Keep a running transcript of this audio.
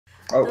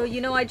Oh. Though,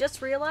 you know, I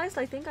just realized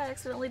I think I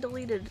accidentally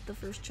deleted the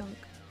first chunk.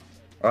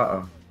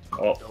 Uh-oh.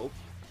 Oh. Nope.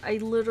 I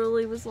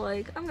literally was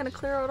like, I'm gonna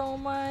clear out all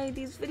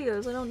these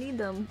videos, I don't need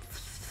them.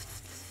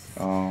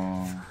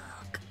 Oh.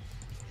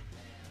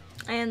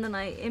 And then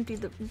I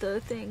emptied the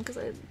thing because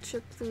I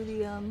checked through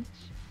the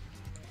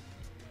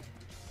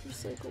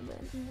recycle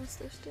bin unless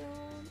they're still.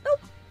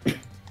 Nope,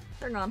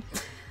 they're gone.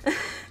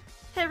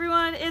 Hey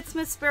everyone, it's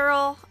Miss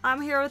Beryl.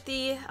 I'm here with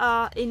the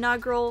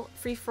inaugural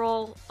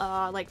free-for-all,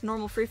 like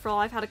normal free-for-all.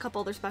 I've had a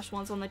couple other special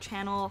ones on the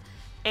channel,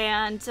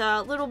 and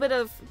a little bit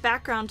of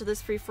background to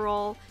this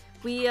free-for-all.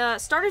 We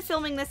started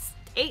filming this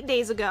 8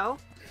 days ago.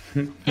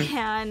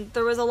 And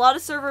there was a lot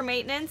of server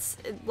maintenance.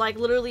 Like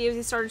literally as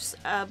we started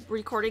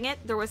recording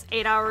it, there was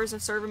 8 hours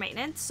of server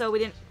maintenance, so we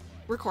didn't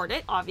record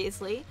it,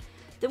 obviously.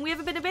 Then we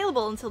haven't been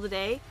available until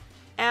today,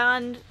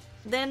 and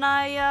then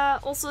I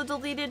also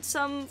deleted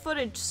some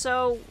footage,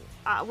 so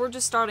we're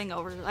just starting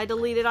over. I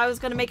was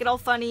gonna make it all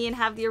funny and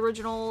have the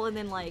original, and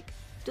then like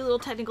do a little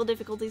technical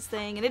difficulties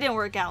thing, and it didn't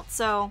work out,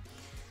 so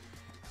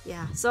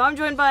yeah. So I'm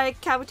joined by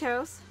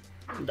Kabutos.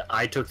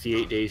 I took the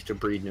 8 days to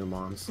breed new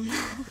moms.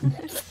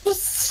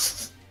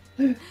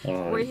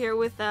 We're here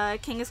with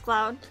King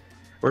Cloud.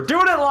 We're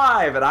doing it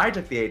live, and I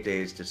took the 8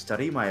 days to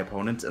study my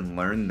opponents and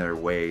learn their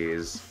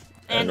ways.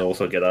 And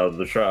also get out of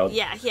the shroud.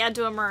 Yeah, he had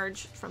to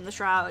emerge from the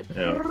shroud.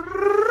 Yeah.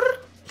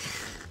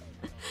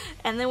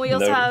 And then we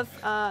also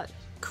have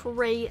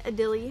Cray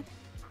Adilly.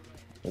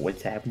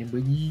 What's happening,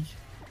 buddies?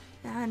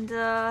 And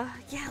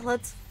yeah,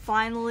 let's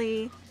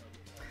finally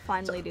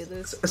do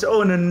this.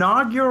 So an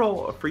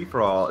inaugural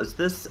free-for-all, is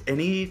this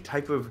any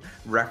type of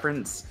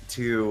reference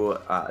to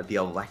the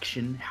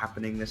election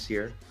happening this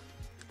year?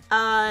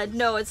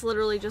 No, it's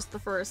literally just the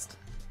first.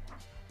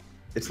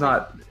 It's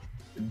not.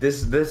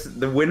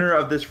 The winner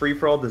of this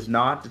free-for-all does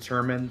not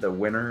determine the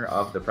winner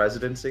of the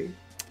presidency?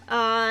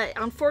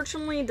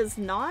 Unfortunately does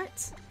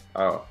not.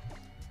 Oh.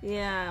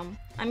 Yeah.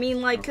 I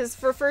mean, like, because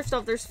for first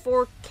off, there's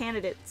 4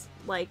 candidates.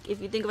 Like,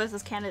 if you think of us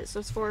as candidates,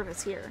 there's 4 of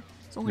us here.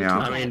 It's only 2 I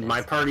candidates. mean,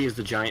 my party is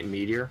the giant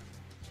meteor.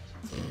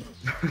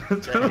 No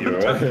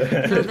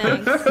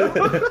thanks.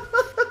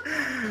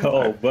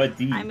 Oh,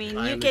 buddy. I mean,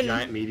 you the can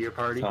giant meteor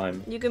party.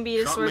 you can be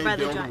destroyed by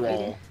the Trump may giant build a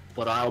meteor. wall,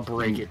 but I'll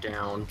break it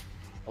down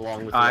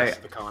along with the rest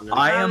of the continent.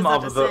 I was am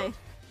about of to the say.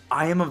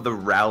 I am of the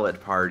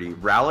Rowlet party.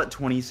 Rowlet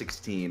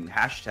 2016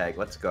 hashtag.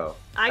 Let's go.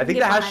 I I can think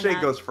get the behind hashtag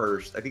that. goes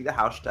first. I think the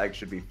hashtag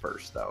should be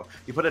first, though.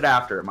 You put it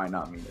after, it might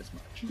not mean as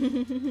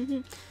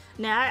much.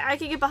 Nah, I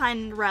could get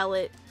behind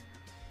Rowlet.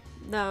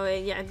 Though,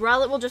 yeah,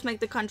 Rowlet will just make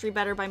the country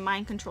better by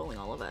mind controlling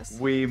all of us.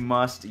 We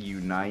must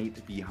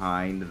unite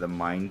behind the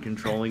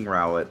mind-controlling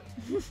Rowlet.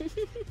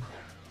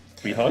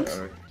 We hugs?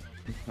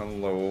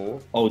 Hello.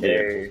 Oh,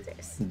 dear. Hey.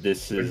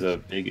 This is a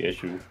big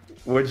issue.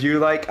 Would you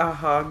like a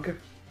hug?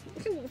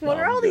 What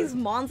are I'm all good. these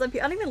mons up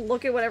here? I don't even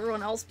look at what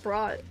everyone else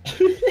brought.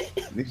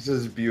 This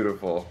is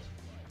beautiful.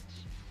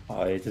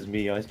 Hi, it is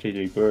me, Ice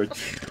JJ Bird.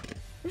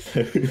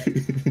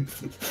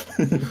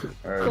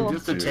 Alright, Cool.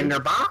 Just a Tinder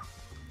bot?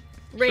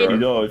 Ray, You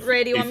know,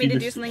 Ray, do you want me to do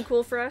just- something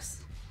cool for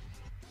us?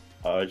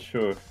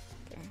 Sure. Okay.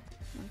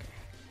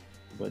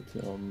 But,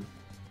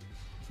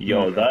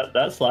 yo,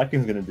 that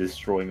slacking's gonna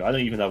destroy me. I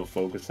don't even have a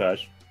focus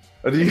sash.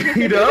 Do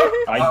you know?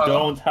 I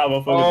don't have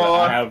a focus Oh.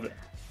 sash. I have...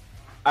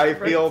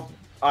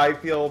 I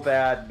feel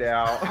bad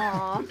now.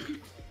 Aw.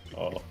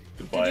 Oh,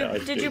 goodbye,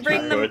 Ice Did you JJ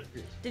bring Bird.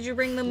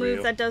 the move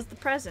Real. that does the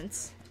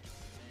presents?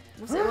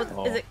 Is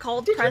Oh. it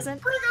called Did present?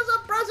 you bring us a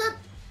present?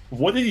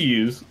 What did you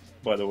use,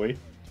 by the way?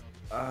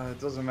 It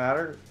doesn't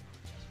matter.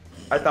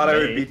 I thought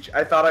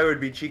I would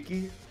be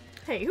cheeky.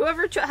 Hey,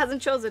 whoever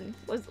hasn't chosen,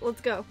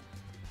 let's go.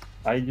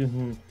 I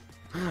didn't...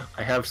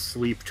 I have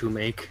sleep to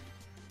make.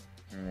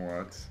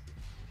 What?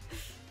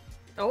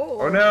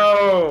 Oh. Oh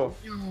no!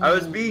 I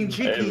was being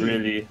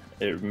cheeky.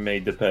 It may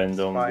depend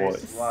on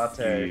Spice what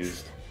latte. you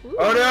used. Ooh.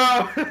 Oh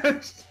no!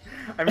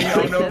 I mean,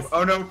 oh no!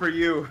 Oh no for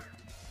you.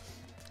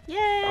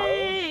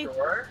 Yay! Oh,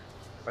 sure.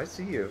 I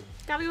see you.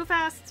 Gotta go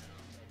fast.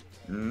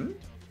 Hmm.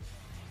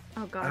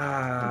 Oh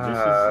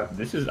god.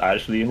 This is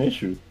actually an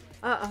issue.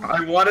 Uh-oh.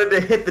 I wanted to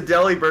hit the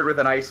deli bird with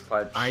an ice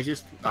punch.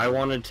 I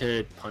wanted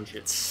to punch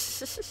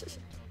it.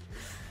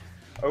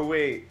 Oh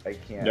wait, I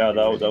can't. Yeah, do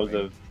that was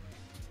anything. a...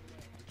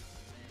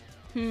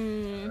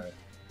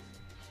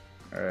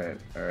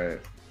 Alright.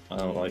 I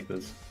don't like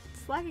this.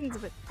 Slacking's a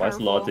bit Spice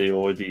powerful. latte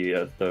already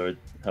at 3rd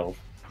health.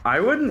 I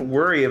wouldn't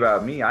worry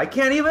about me. I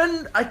can't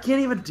even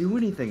do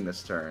anything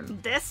this turn.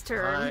 This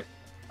turn.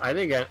 I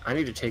think I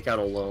need to take out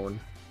a loan.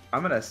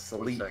 I'm gonna 1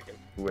 sleep. second.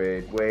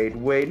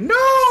 Wait.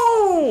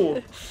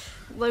 No!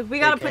 Look, we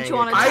gotta put you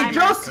on a I timer.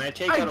 just Can I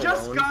take out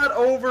a loan? got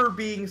over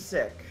being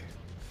sick.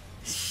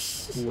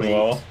 Wait,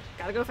 Well,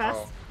 Gotta go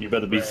fast. you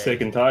better be Right.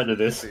 sick and tired of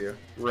this. See you.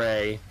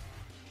 Ray.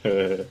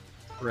 You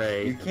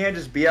Ray. can't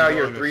just be out You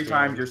here don't 3 understand.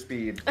 times your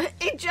speed.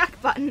 Eject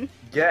button.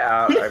 Get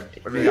out.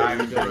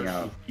 I'm getting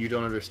out. You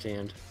don't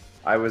understand.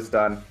 I was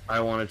done. I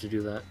wanted to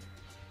do that.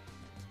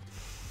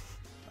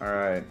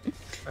 Alright.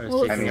 I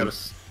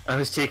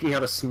was taking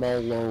out a small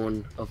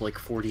loan of like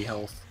 40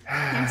 health.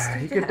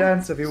 You could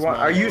dance if you want.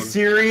 Are you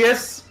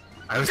serious?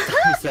 I was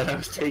said I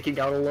was taking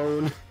out a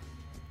loan.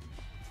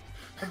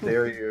 How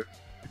dare you?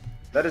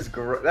 That is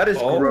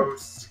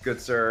gross, good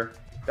sir.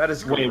 That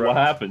is gross. Wait, what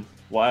happened?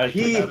 Why?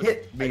 He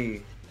hit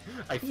me.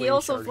 He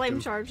also flame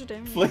him. charged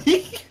him.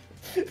 Flake?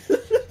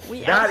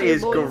 We out That here,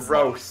 is boys.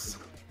 gross.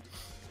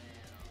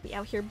 We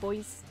out here,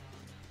 boys.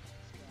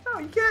 No,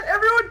 you can't.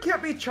 Everyone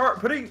can't be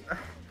putting.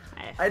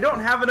 I don't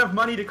have enough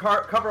money to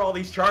cover all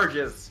these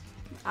charges.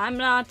 I'm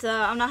not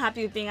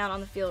happy with being out on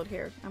the field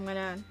here. I'm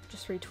gonna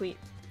just retreat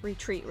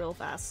real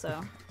fast.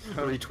 So.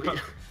 Retweet.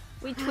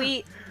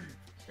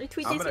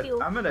 Retweet this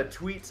video. I'm gonna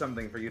tweet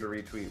something for you to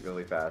retweet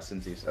really fast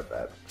since you said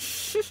that.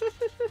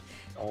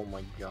 Oh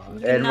my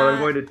god. And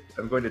what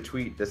I'm going to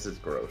tweet. This is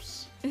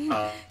gross.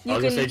 I was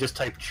gonna say just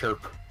type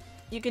chirp.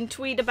 You can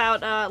tweet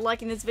about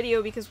liking this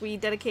video because we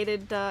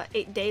dedicated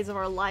 8 days of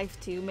our life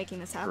to making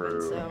this happen.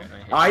 True. So.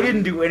 I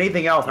didn't do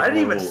anything else. I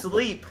didn't even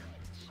sleep.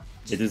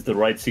 It is the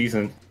right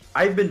season.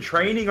 I've been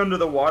training under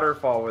the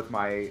waterfall with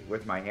my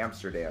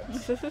hamster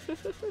dance.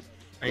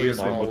 I use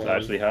What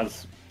actually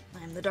has.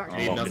 I'm the dark. I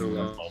need Oh, another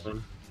no.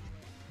 loan.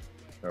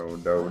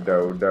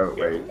 No,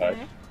 wait.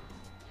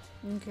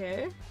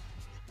 Okay.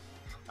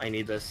 I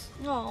need this.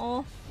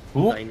 Oh.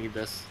 I need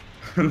this.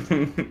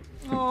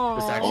 Oh.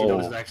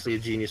 This is actually a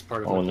genius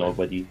part of my Oh plan. no,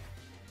 buddy.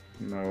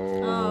 No.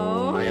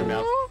 Oh. I am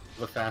now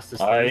the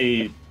fastest.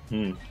 I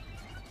don't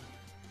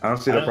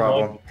see I the don't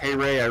problem. Hey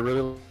Ray, I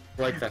really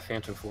like that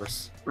Phantom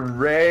Force.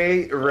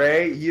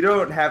 Ray, you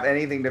don't have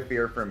anything to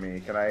fear from me.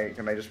 Can I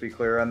just be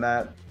clear on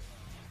that?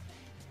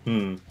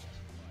 Let's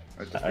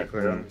just be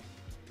clear on.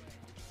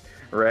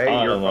 Ray,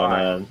 I you're don't know, fine.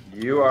 man.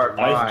 You are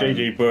Ice fine.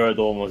 JJ Bird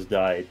almost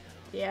died.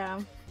 Yeah.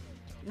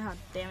 Oh,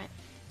 damn it.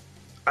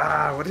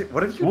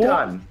 What have you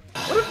done?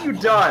 What have you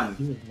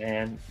done?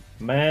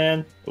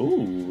 Man.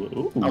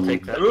 Ooh. I'll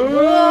take that.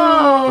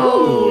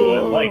 Ooh, I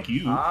like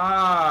you.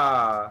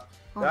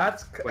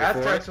 That's for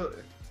it. actually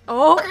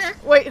Oh,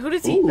 wait, who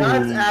does he? Ooh.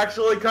 that's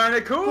actually kind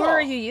of cool. Who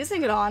are you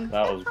using it on?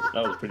 That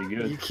was pretty You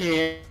good.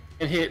 can't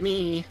hit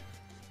me.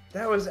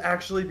 That was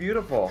actually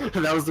beautiful.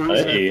 That was the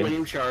reason Hey. I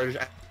flame charge.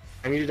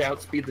 I needed to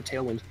outspeed the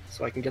tailwind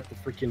so I can get the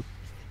freaking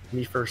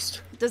me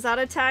first. Does that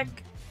attack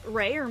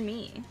Ray or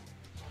me?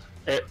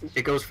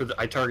 It goes for the.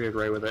 I targeted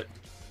Ray with it.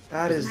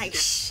 That is.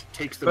 Nice.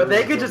 Takes the. But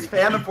they could majority. just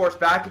fan the force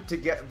back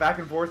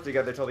and forth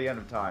together till the end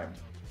of time.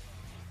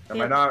 Am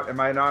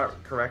I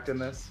not correct in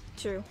this?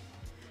 True.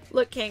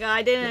 Look, King,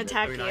 I didn't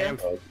attack I mean, you. I am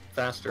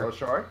faster. Oh,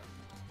 sure.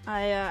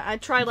 I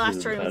tried last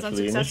This turn, it was is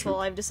actually an unsuccessful. issue.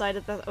 I've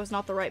decided that was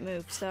not the right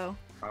move, so.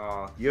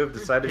 You have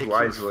decided Pick your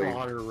wisely.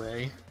 fodder,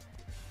 Ray.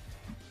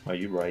 Are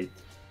you right?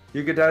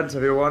 You can dance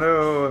if you want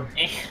to.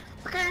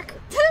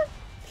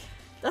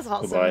 That's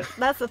awesome. Goodbye.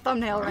 That's the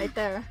thumbnail right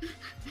there.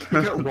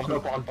 You got run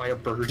up on by a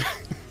bird.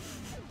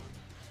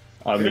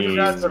 I You mean, can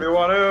dance if you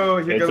want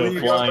to. You it's can a leave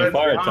your flying friends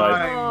fire behind.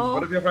 type. Oh.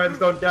 What if your friends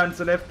don't dance?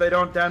 And if they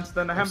don't dance,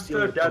 then the I'm hamster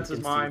stealing dances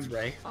pumpkin mine. seeds,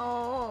 Ray.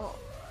 Oh.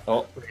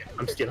 oh,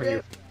 I'm stealing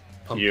your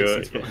pumpkin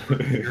you're, seeds.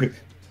 From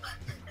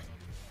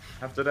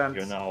Hamster dance.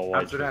 You're now a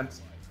Hamster white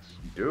dance.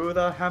 Do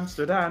the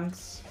hamster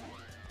dance.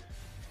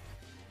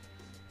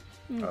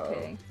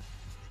 Okay.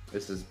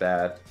 This is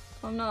bad.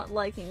 I'm not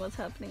liking what's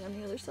happening on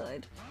the other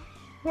side.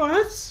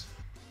 What?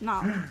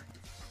 No.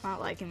 Not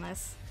liking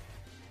this.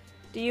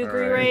 Do you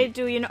agree, Alright. Ray?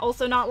 Do you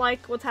also not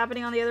like what's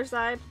happening on the other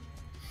side?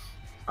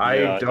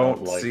 I I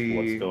don't like see.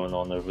 what's going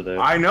on over there.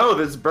 I know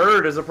this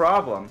bird is a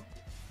problem.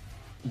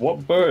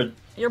 What bird?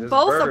 You're This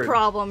both bird. a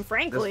problem, This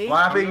frankly. I'm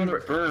flapping. not a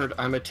bird.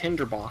 I'm a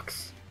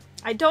tinderbox.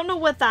 I don't know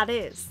what that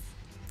is.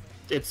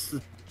 It's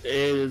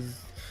It's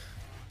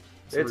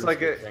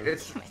like a.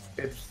 It's.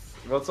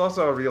 Well, it's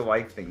also a real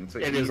life thing. So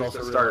It you is use also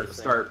to a real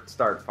life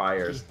start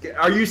fires.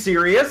 Are you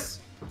serious?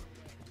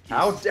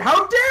 How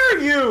dare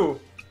you?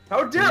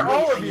 How dare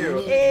all of you?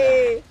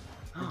 Hey.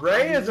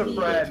 Ray is a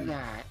friend.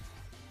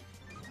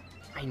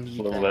 I need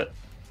A little that. bit.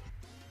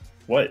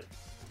 What?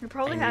 You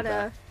probably I had need a.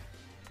 that.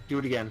 Do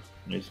it again.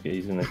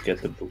 He's gonna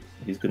get the boost.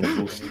 He's gonna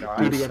boost. Do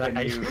it again.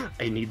 Can you,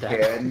 I need that.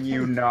 can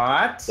you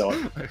not?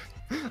 Don't.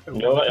 You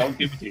know what? I'll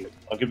give it to you.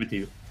 I'll give it to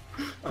you.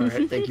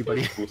 Alright, thank you,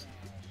 buddy. Boost.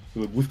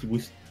 Do a boost,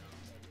 boost.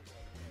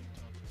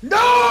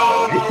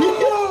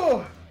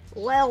 No!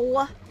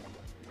 Well.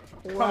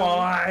 Come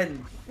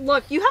on.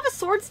 Look, you have a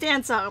sword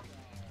stance up.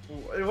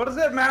 What does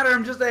that matter?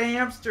 I'm just a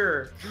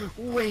hamster.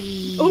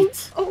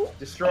 Wait. Oh.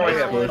 Destroy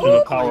him. Version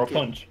of power Like a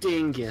punch.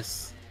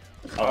 Dingus.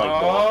 I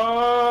like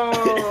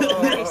Oh!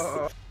 Nice.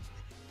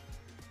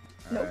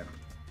 Alright.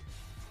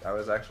 That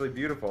was actually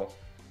beautiful.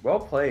 Well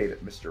played,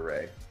 Mr.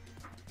 Ray.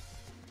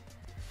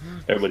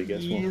 that. Everybody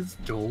gets one. Please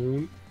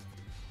don't.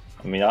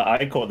 I mean,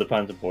 I caught the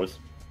Phantom Force.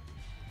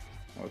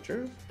 Oh,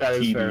 true. That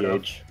is fair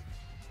enough. TBH.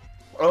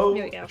 Oh,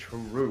 Here we go.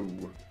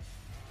 true.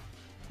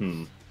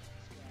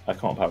 I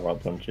can't power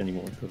up punch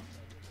anymore.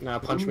 Nah,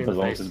 punch me in As the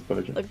long as face. it's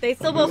Virgin. Look, they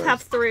still both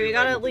have 3. We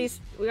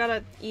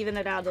gotta even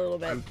it out a little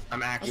bit.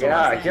 I'm actually.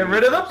 Yeah, get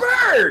rid of the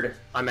bird!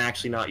 I'm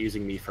actually not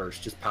using me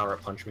first. Just power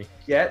up, punch me.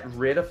 Get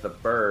rid of the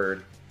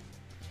bird.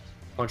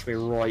 Punch me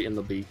right in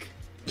the beak.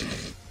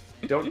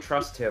 Don't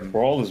trust him.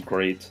 Brawl is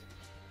great.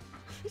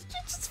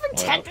 Just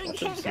protecting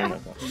Kanga.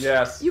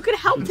 Yes. You could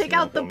help Should've take seen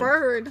out that the coming.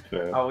 bird.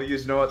 Fair. I will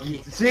use no other.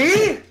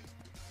 See?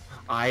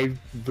 I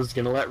was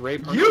gonna let Ray.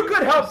 You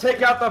could help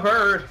take out the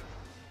bird.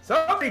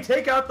 Somebody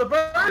take out the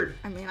bird.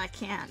 I mean, I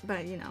can't,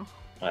 but you know.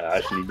 I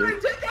actually Somebody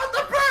did. take out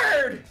the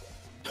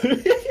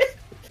bird.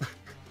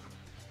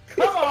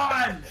 Come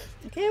on.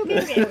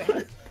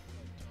 Okay.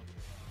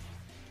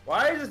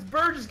 Why does this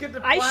bird just get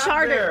to I flap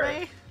shard it, there?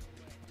 Ray.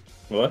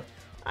 What?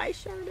 I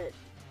shard it.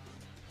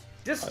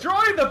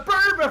 Destroy the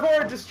bird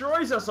before it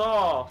destroys us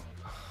all.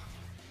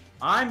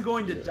 I'm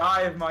going to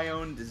die of my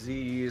own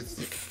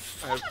disease.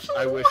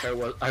 I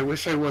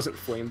wish I wasn't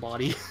flame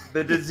body.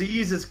 The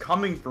disease is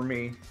coming for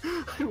me.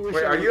 Wait,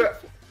 Wait, are you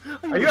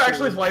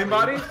actually flame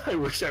body? I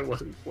wish I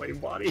wasn't flame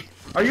body.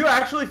 Are you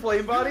actually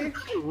flame body?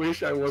 I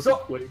wish I wasn't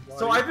So, flame body.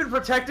 so I've been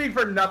protecting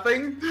for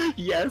nothing?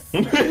 Yes.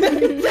 Damn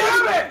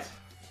it!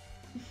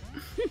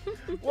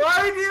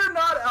 Why do you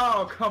not?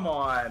 Oh, come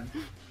on!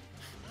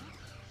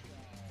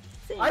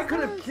 I could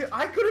have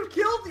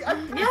killed you.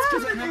 I'm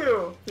pissed at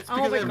you. It's Oh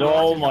because my I have God. a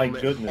Oh rocket my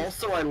helmet.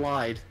 goodness. Also, I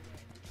lied.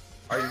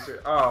 Are you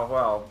serious? Oh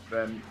well,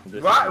 then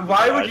This why is would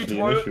you actually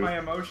toy an with issue. my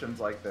emotions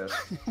like this?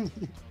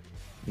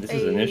 This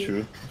is an Hey.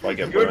 issue. If I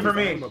get Good for burned.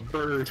 me. I'm a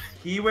bird.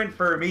 He went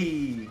for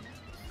me.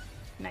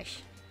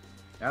 Nice.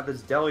 Now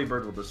this deli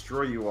bird will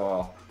destroy you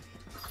all.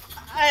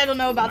 I don't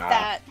know about Nah.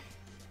 that.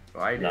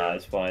 I do. Nah,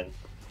 it's fine.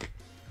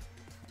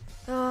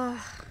 Ugh.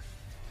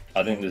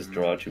 I think this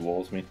Jirachi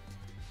walls me.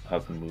 I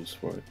have the moves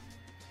for it.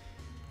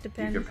 You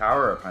Depends. can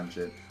power punch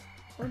it.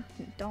 Or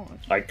don't.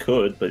 I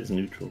could, but it's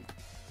neutral.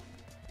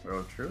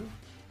 Oh, true.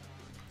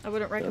 I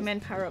wouldn't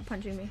recommend power up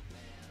punching me.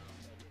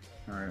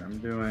 Alright, I'm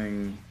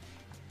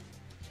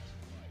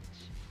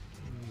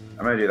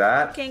gonna do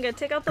that. Kanga,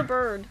 take out the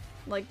bird.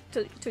 Like,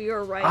 to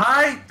your right.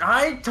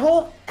 I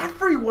told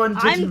everyone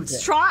to do I'm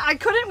that. trying. I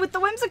couldn't with the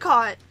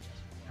Whimsicott.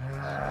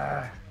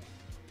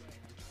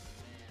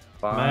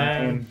 Fine.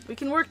 Man. We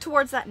can work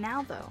towards that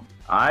now, though.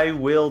 I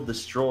will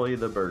destroy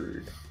the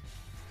bird.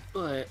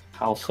 But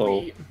How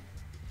so?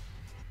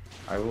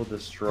 I will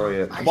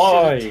destroy it. I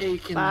Bye. should have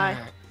taken Bye.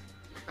 that.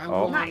 I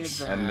Oh, wanted Nice.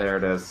 that. and there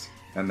it is.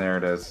 And there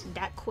it is.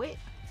 That quit.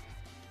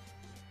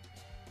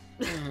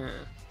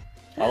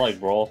 I like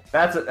Brawl.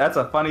 That's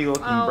a funny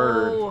looking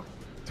bird. Oh.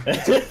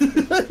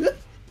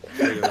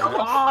 Come Come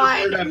on.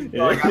 By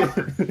We're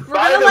the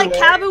gonna let way-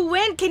 Kabu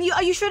win.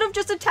 You should have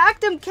just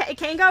attacked him.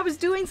 Kanga was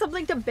doing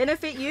something to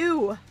benefit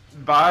you.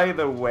 By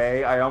the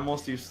way, I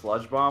almost used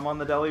Sludge Bomb on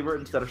the deli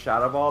bird instead of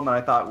Shadow Ball, and then I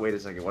thought, wait a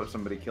second, what if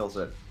somebody kills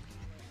it?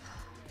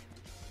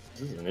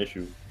 This is an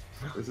issue.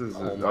 This is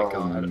Oh my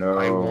god. no.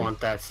 I want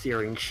that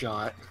searing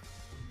shot.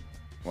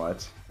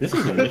 What? This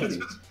is an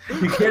issue. You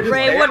can't just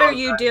Ray, stay what are outside.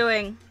 you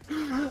doing?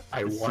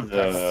 I This want is,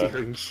 that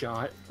searing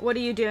shot. What are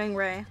you doing,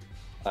 Ray?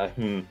 I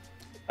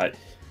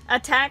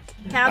Attack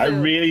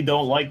Kabu. really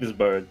don't like this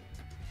bird.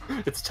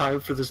 It's time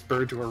for this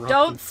bird to erupt.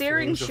 Don't in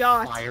searing flames of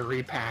shot.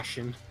 Fiery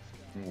passion.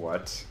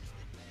 What?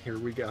 Here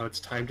we go.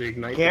 It's time to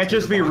ignite. You can't the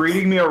just be tinderbox.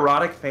 reading me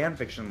erotic fan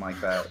fiction like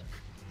that.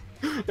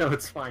 No,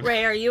 it's fine.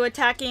 Ray, are you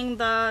attacking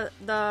the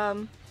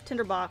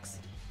tinderbox?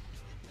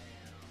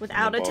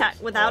 Without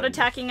Tinderbox,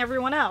 attacking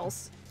everyone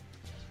else.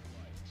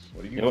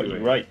 What are you You know what? doing?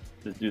 You're right.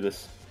 Let's do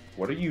this.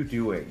 What are you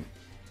doing?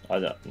 I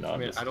don't. No, I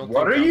mean, just, I don't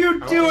What think are you I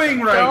don't doing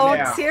think- right Don't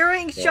now?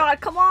 searing Yeah.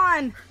 shot. Come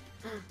on.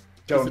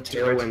 Don't It's a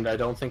do it. tailwind. I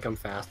don't think I'm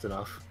fast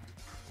enough.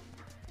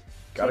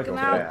 Gotta Take go him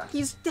out. fast.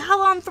 He's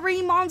hell on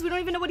 3 mons. We don't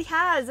even know what he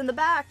has in the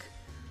back.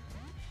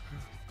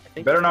 I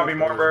think Better it's not be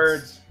more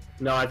birds.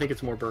 No, I think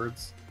it's more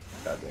birds.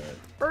 God damn it.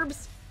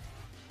 Burbs.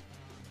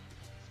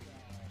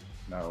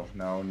 No,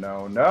 no,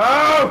 no, no!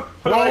 Oh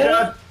my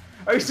god!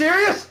 Are you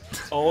serious?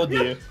 oh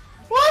dear.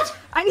 What?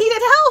 I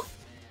needed help.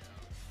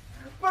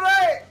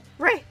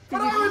 Ray. But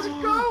Did I you... was a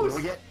What do ghost!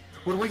 we get?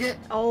 What do we get?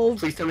 Oh.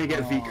 Please tell me we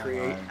get V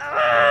create.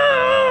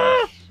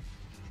 Ah!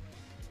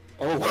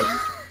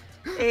 Oh,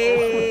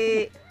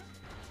 Hey.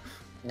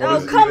 What Oh,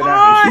 is come even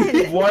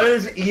happening? on! What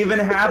is even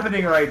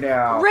happening right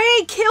now?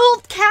 Ray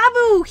killed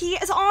Kabu. He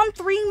is on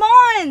 3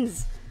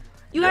 mons.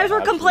 You Yeah, guys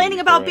were complaining absolutely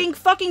about correct. being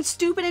fucking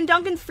stupid in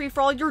Duncan's free for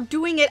all. You're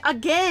doing it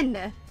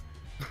again.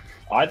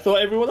 I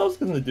thought everyone else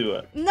was gonna do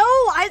it. No,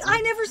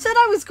 I never said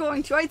I was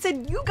going to. I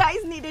said you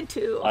guys needed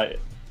to.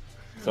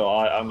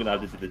 I'm gonna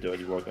have to do the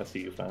dirty work. I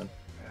see you, fan.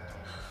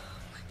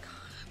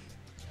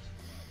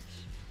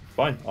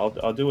 Fine, I'll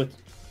do it.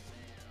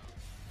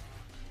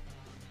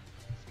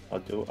 I'll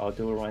do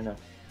it right now.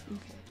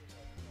 Okay.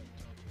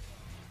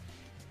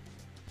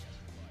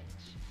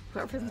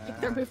 Whoever doesn't pick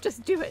their move,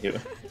 just do it.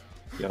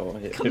 Yo,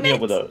 hit me Commit.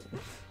 up with a.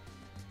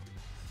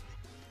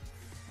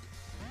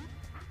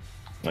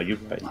 No, you're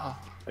right.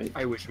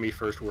 I wish me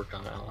first worked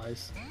on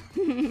allies.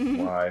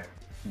 Why?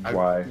 I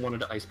Why? wanted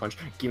to ice punch.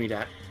 Give me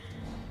that.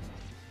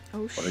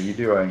 Oh What are you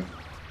doing?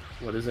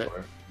 What is it?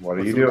 What are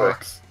What's you the doing?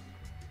 box?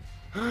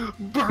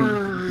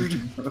 Bird!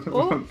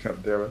 Oh.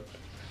 God damn it.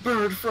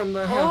 Bird from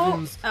the Oh,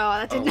 heavens!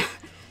 that did Oh.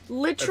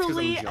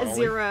 literally That's 'cause I'm a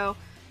jolly. 0.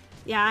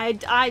 Yeah,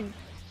 I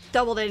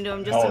doubled into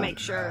him just to Oh. make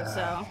sure.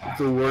 So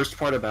The worst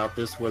part about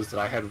this was that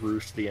I had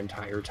roost the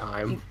entire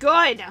time.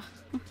 good.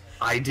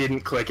 I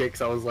didn't click it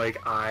because I was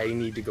like, I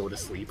need to go to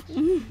sleep.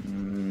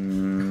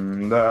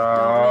 No.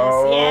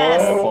 I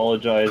Yes.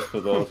 apologize for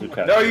those who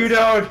can't. No, you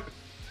don't.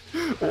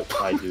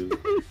 I do.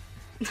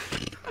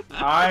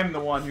 I'm the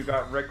one who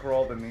got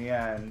rickrolled in the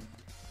end.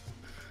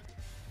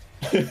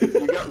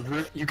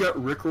 You got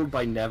rickrolled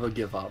by never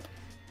give up.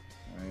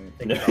 Right.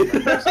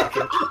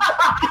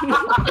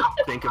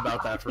 Think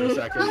about that for a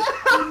second.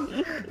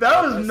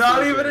 That was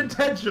not even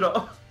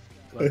intentional.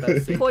 Let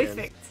that sink in.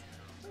 Perfect.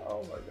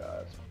 Oh my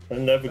gosh.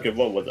 And Never Give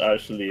Up was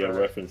actually a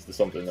reference to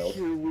something else.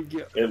 Here we go.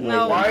 It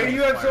No. was Why do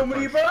you have so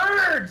many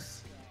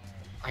birds?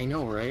 I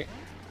know, right?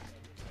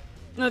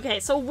 Okay,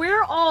 so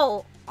we're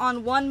all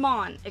on one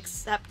mon,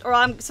 except, or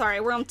I'm sorry,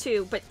 we're on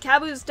 2, but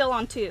Kabu's still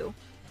on 2.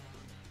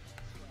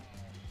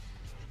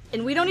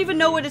 And we don't even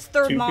know what his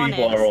third two mon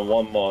people is. are on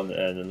 1 mon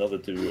and another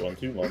 2 on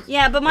 2 mons.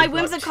 Yeah, but my I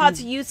brought Whimsicott's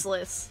 2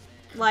 useless.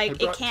 I Like, it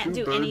brought can't 2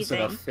 do birds and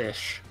anything. a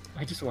fish.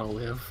 I just want to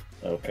live.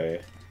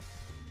 Okay.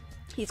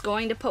 He's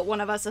going to put one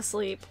of us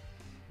asleep.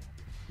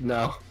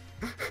 No.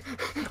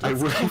 I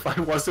would if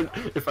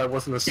I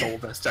wasn't a soul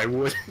vest, I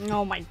would.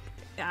 Oh my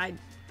god.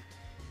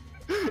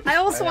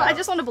 I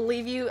just want to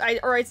believe you. I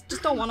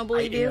just don't want to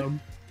believe you.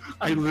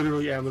 I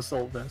literally am a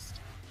soul vest.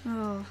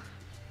 Oh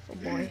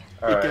boy.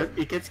 Alright.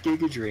 It gets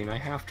Giga Drain. I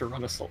have to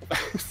run a soul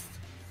vest.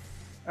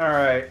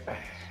 Alright.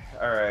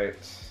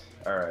 Alright.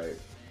 Alright.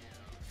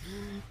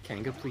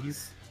 Kanga,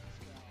 please.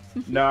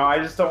 No, I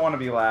just don't want to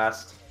be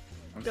last.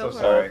 I'm Go so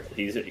for it.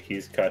 sorry.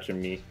 He's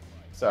catching me.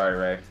 Sorry,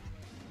 Ray.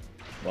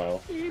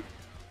 Wow. Ooh.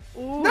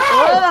 No!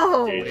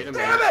 Oh! Dude, Wait a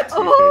Damn minute. it!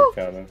 Oh!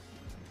 Cannon.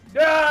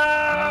 No!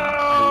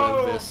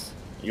 I live this.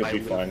 You'll I be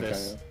live fine,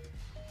 this. Cannon.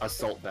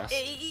 Assault vest.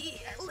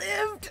 I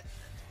lived.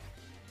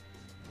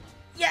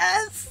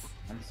 Yes.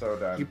 I'm so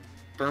done. You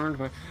burned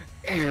my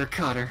air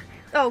cutter.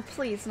 Oh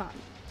please not.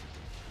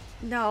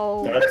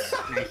 No. That's...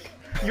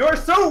 You're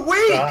so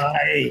weak!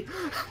 Die!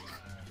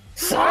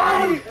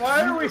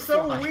 Why are we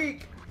so Fine.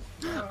 weak?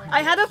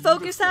 I had a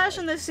focus sash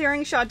and the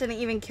searing shot didn't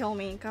even kill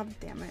me. God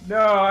damn it. No,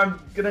 I'm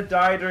gonna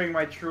die during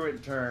my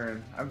truant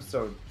turn. I'm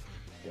so...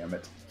 Damn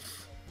it.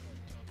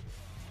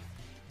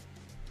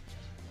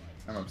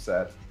 I'm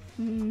upset.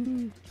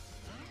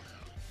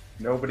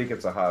 Nobody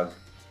gets a hug.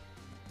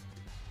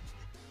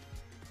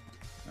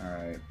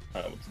 Alright.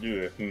 What to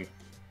do here?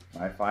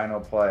 My final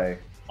play.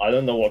 I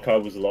don't know what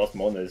Kabu's last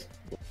mon is.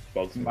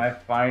 Bugs me. My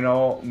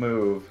final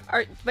move.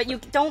 But you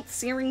don't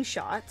searing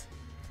shot.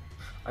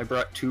 I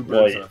brought 2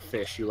 birds Wait. and a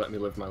fish. You let me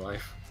live my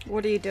life.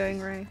 What are you doing,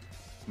 Ray?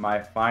 My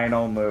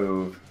final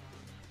move.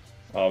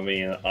 I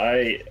mean,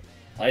 I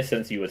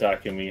sense you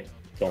attacking me.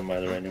 Don't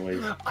matter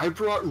anyways. I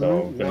brought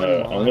So Root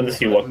I'm gonna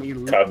see what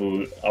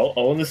Kabu. I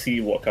want to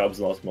see what Kabu's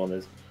last mon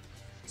is.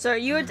 So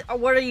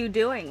what are you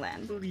doing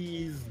then?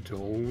 Please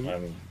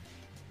don't.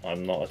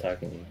 I'm not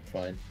attacking you.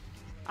 Fine.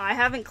 I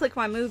haven't clicked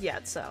my move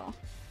yet, so.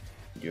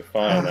 You're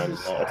fine. I'm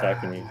not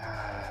attacking you.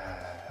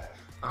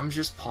 I'm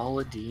just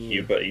Paula Dean.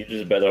 You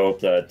just better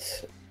hope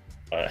that.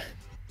 Ow.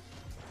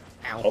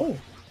 Oh,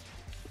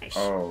 Nice.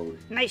 Oh.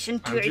 Nice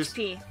and 2 I'm just-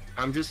 HP.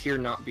 I'm just here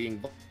not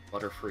being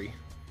butterfree.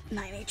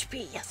 9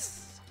 HP,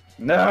 yes.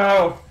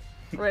 No!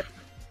 Rip.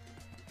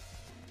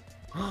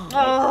 that's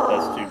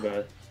Oh. too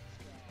bad.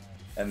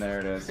 And there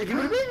it is.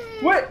 No!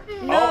 What?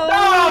 No.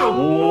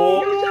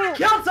 Oh, no!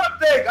 Kill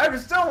something! I'm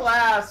still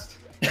last!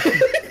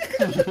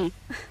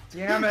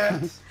 Damn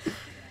it!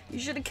 You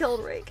should have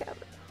killed Ray, Kevin.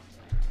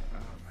 Oh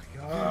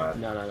my god.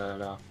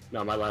 No.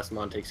 No, my last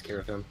mon takes care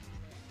of him.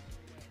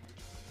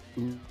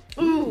 Ooh.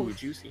 Ooh,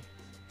 juicy.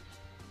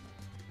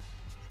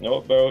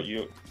 No, bro,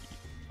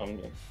 I'm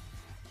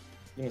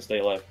gonna stay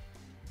alive.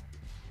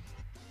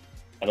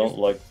 I don't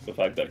like the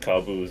fact that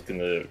Kabu is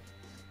gonna.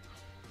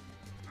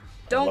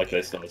 Don't. Like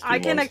this last I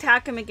few can months.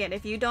 attack him again.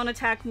 If you don't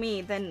attack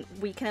me, then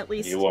we can at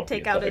least You won't be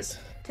take out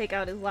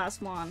attacked. his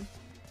last mon.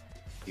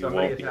 You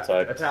Somebody won't be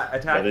attack attacked.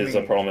 attack That is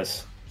me. a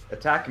promise.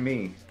 Attack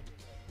me.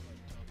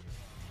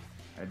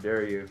 I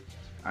dare you.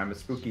 I'm a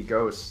spooky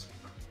ghost.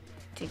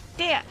 Take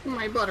that.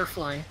 My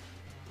butterfly.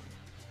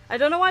 I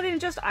don't know why I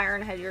didn't just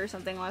Iron Head you or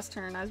something last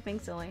turn. I was being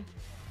silly.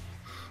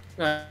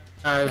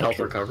 Health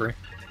recovery.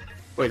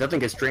 Wait, that thing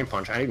gets Drain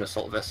Punch. I need an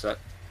Assault Vest set.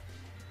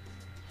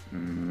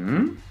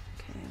 Hmm?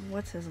 Okay,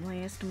 what's his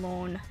last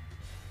mon?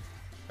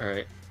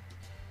 Alright.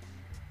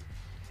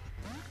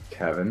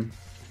 Kevin.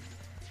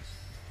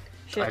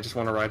 Shit. I just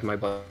want to ride my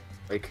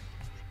bike.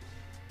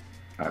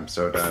 I'm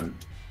so done.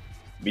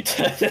 Be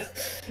 10.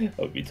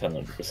 I'll be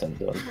 100%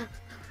 done.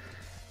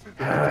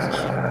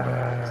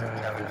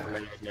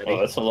 Oh,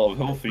 that's a lot of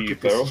health for you,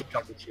 Beryl.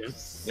 Yo,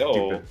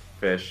 Stupid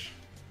fish.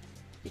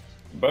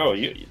 Beryl,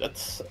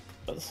 that's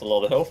a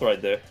lot of health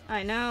right there.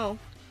 I know.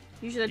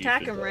 You should You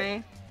attack should him, go.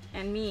 Ray.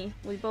 And me.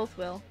 We both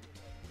will.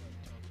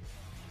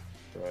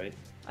 Right.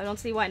 I don't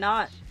see why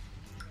not.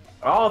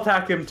 I'll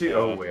attack him too. Yeah.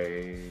 Oh,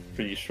 wait.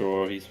 Pretty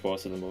sure he's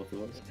faster than both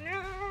of us.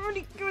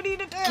 We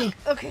need attack.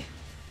 Okay.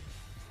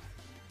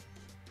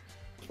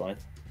 It's fine.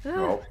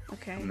 Oh,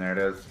 Okay. and there it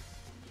is.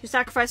 Your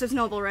sacrifice was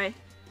noble, Ray.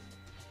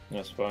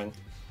 That's fine.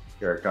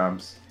 Here it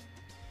comes.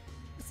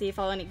 Let's see if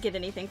I'll get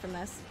anything from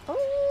this.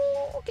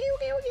 Oh! Okay.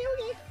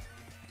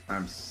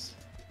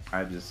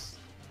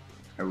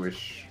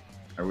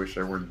 I wish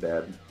I were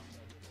dead.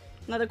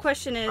 Now the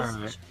question is,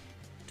 Alright.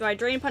 do I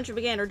Drain Punch him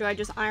again, or do I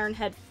just Iron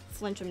Head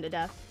flinch him to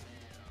death?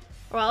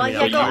 Well, I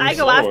mean, like, I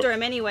go you- after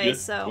him anyway,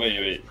 so...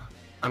 Wait.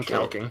 I'm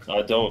calking.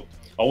 I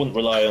wouldn't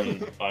rely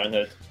on Iron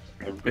Head.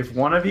 If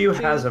one of you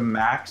has a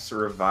max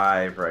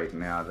revive right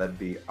now, that'd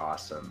be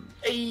awesome.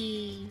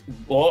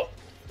 What?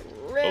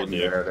 Rip. Oh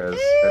dear. There it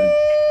is.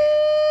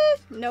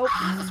 Nope.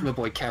 That's my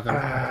boy Kevin.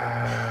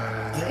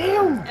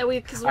 Damn! And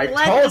because we I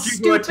let told the you to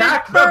stupid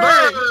attack the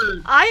bird.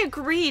 bird! I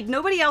agreed.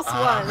 Nobody else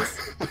was.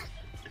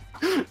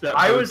 That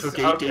I bird was- took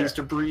 8 okay. days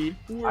to breed.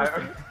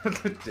 Damn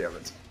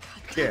it.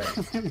 Yeah.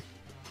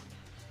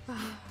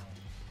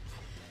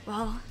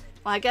 Well,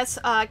 I guess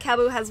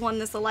Kabu has won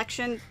this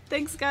election.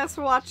 Thanks, guys,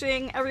 for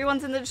watching.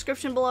 Everyone's in the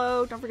description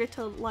below. Don't forget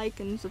to like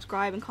and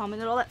subscribe and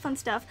comment and all that fun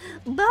stuff.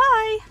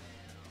 Bye!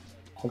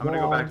 I'm gonna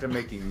go back to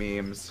making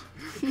memes.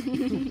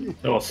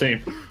 Oh,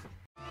 same.